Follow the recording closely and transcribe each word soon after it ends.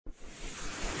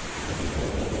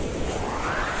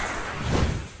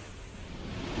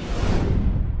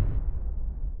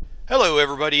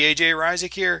everybody, AJ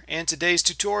Ryzik here. In today's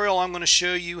tutorial I'm going to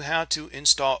show you how to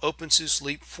install OpenSuse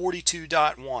Leap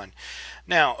 42.1.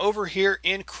 Now over here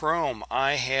in Chrome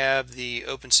I have the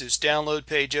OpenSuse download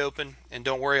page open, and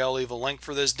don't worry, I'll leave a link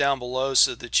for this down below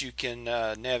so that you can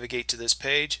navigate to this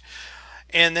page.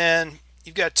 And then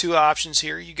you've got two options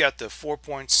here. You got the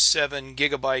 4.7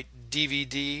 gigabyte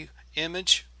DVD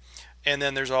image, and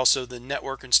then there's also the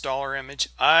network installer image.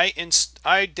 I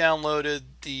downloaded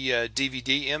the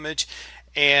DVD image,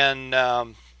 and I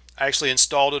actually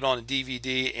installed it on a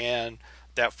DVD, and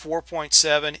that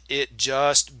 4.7, it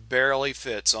just barely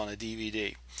fits on a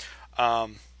DVD. But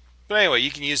anyway,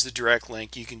 you can use the direct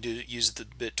link, you can use the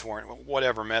BitTorrent,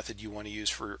 whatever method you want to use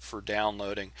for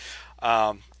downloading.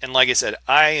 And like I said,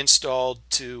 I installed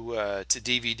to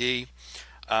DVD.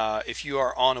 If you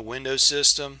are on a Windows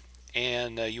system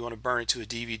and you want to burn it to a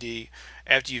DVD,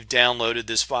 after you've downloaded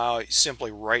this file, you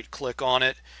simply right click on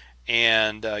it,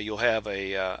 and you'll have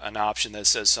an option that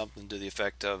says something to the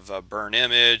effect of burn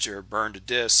image or burn to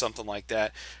disk, something like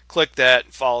that. Click that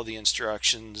and follow the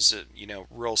instructions,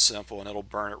 real simple, and it'll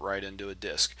burn it right into a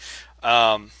disk.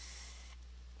 And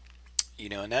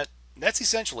that's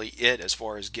essentially it as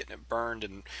far as getting it burned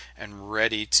and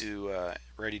ready to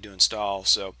install.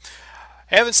 So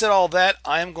having said all that,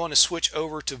 I am going to switch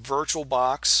over to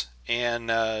Virtualbox and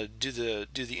do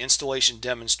the installation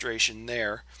demonstration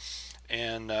there.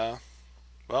 And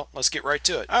well, let's get right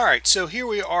to it. All right, so here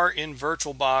we are in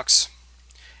Virtualbox,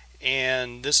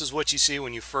 and this is what you see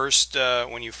when you first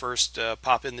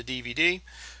pop in the DVD.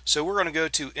 So we're going to go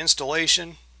to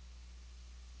Installation.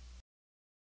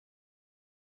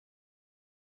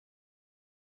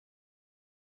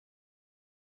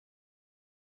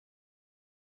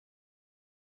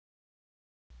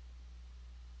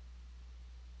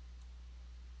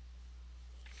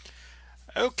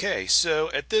 Okay, so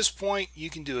at this point you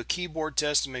can do a keyboard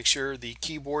test to make sure the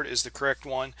keyboard is the correct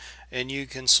one, and you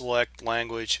can select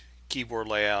language, keyboard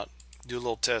layout, do a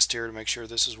little test here to make sure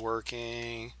this is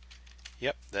working.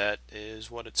 Yep, that is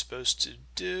what it's supposed to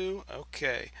do.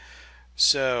 Okay,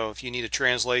 so if you need a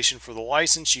translation for the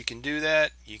license, you can do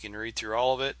that. You can read through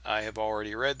all of it. I have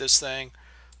already read this thing,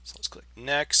 so let's click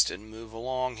next and move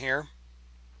along here.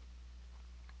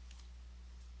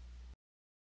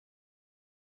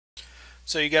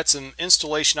 So you got some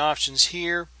installation options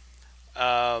here.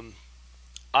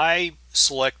 I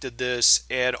selected this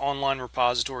add online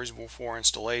repositories before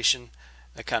installation.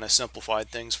 That kind of simplified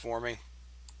things for me.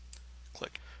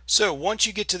 Click. So once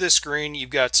you get to this screen, you've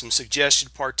got some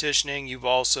suggested partitioning. You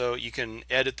can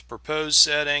edit the proposed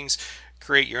settings,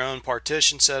 create your own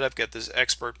partition setup. Got this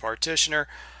expert partitioner.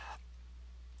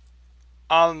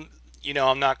 I'm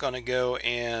not going to go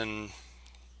and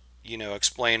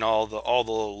explain all the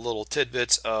little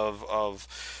tidbits of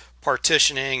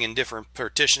partitioning and different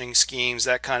partitioning schemes,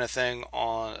 that kind of thing.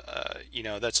 On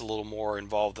that's a little more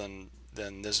involved than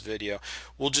this video.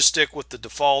 We'll just stick with the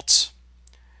defaults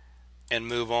and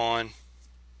move on.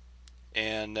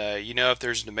 And if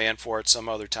there's a demand for it some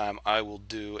other time, I will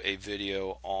do a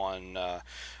video on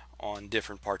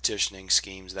different partitioning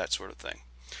schemes, that sort of thing.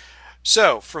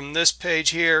 So from this page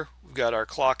here, we've got our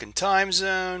clock and time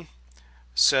zone.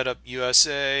 Setup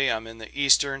USA, I'm in the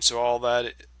Eastern, so all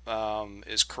that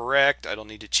is correct. I don't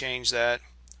need to change that.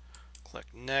 Click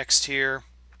next here.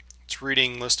 It's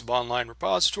reading list of online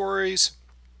repositories,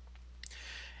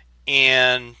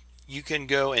 and you can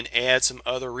go and add some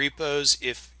other repos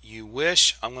if you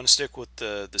wish. I'm going to stick with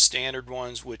the standard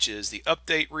ones, which is the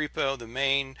update repo, the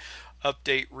main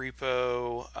update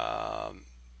repo,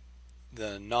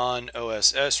 the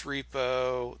non-OSS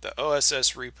repo, the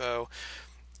OSS repo.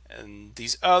 And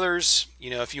these others,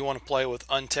 if you want to play with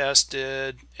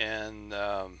untested and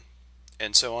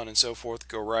so on and so forth,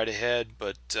 go right ahead.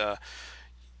 But I'm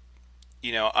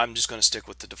just going to stick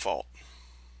with the default.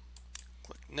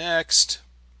 Click next.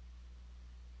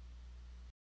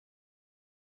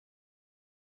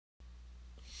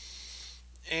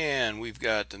 And we've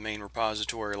got the main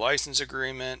repository license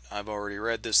agreement. I've already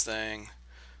read this thing.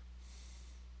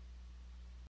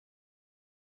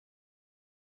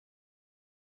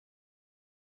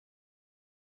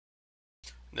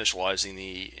 Initializing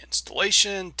the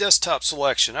installation, desktop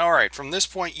selection. Alright, from this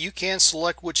point you can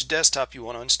select which desktop you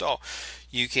want to install.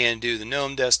 You can do the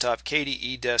Gnome desktop,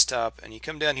 KDE desktop, and you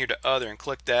come down here to other and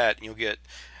click that, and you'll get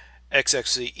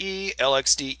XFCE,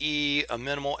 LXDE, a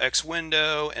minimal X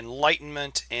window,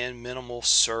 enlightenment, and minimal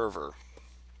server.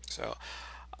 So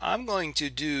I'm going to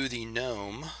do the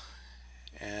Gnome,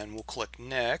 and we'll click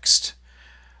next,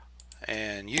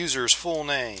 and user's full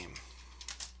name.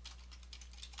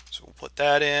 So we'll put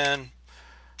that in,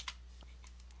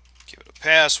 give it a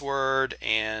password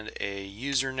and a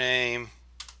username.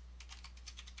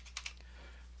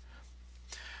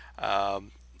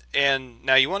 And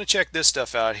now you want to check this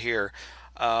stuff out here.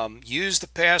 Use the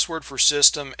password for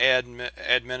system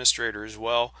administrator as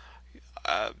well.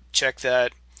 Check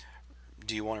that.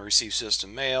 Do you want to receive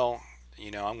system mail?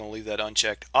 I'm going to leave that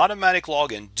unchecked. Automatic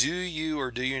login. Do you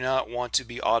or do you not want to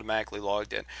be automatically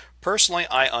logged in? Personally,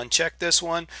 I uncheck this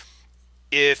one.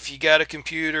 If you got a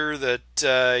computer that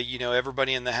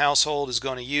everybody in the household is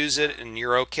going to use it, and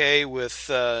you're okay with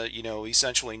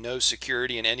essentially no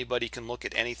security and anybody can look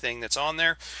at anything that's on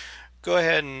there, go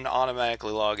ahead and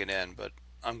automatically log it in. But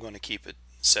I'm going to keep it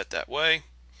set that way.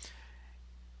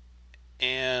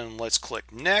 And let's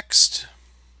click next.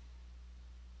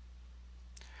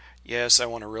 Yes, I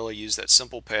want to really use that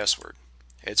simple password.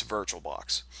 It's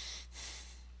Virtualbox.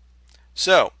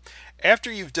 So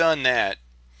after you've done that,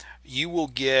 you will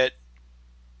get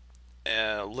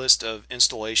a list of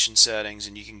installation settings,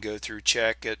 and you can go through,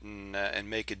 check it, and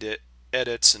make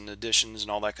edits and additions and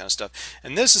all that kind of stuff.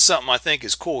 And this is something I think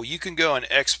is cool. You can go and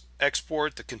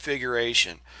export the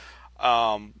configuration,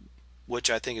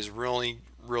 which I think is really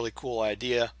cool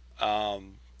idea.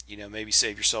 Maybe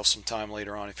save yourself some time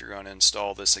later on if you're going to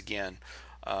install this again,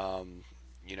 that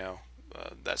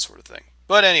sort of thing.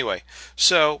 But anyway,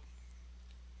 so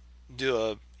do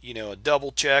a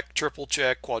double check, triple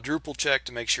check, quadruple check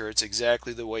to make sure it's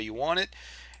exactly the way you want it.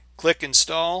 Click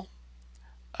install.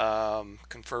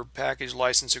 Confirm package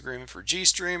license agreement for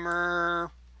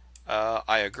GStreamer.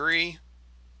 I agree.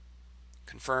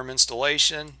 Confirm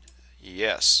installation.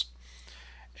 Yes.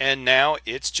 And now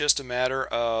it's just a matter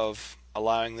of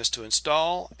allowing this to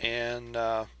install and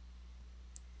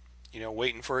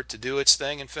waiting for it to do its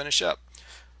thing and finish up.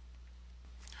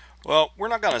 Well, we're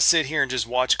not going to sit here and just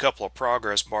watch a couple of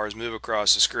progress bars move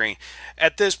across the screen.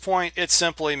 At this point, it's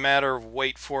simply a matter of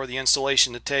wait for the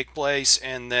installation to take place,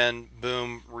 and then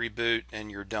boom, reboot, and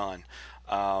you're done.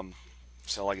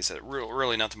 So like I said,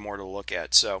 really nothing more to look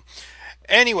at. So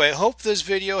anyway, hope this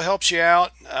video helps you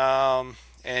out.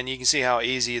 And you can see how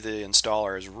easy the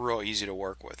installer is. Real easy to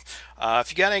work with.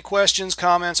 If you got any questions,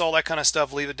 comments, all that kind of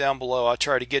stuff, leave it down below. I'll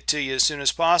try to get to you as soon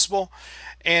as possible.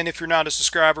 And if you're not a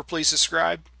subscriber, please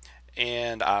subscribe.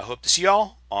 And I hope to see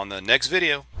y'all on the next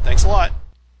video. Thanks a lot.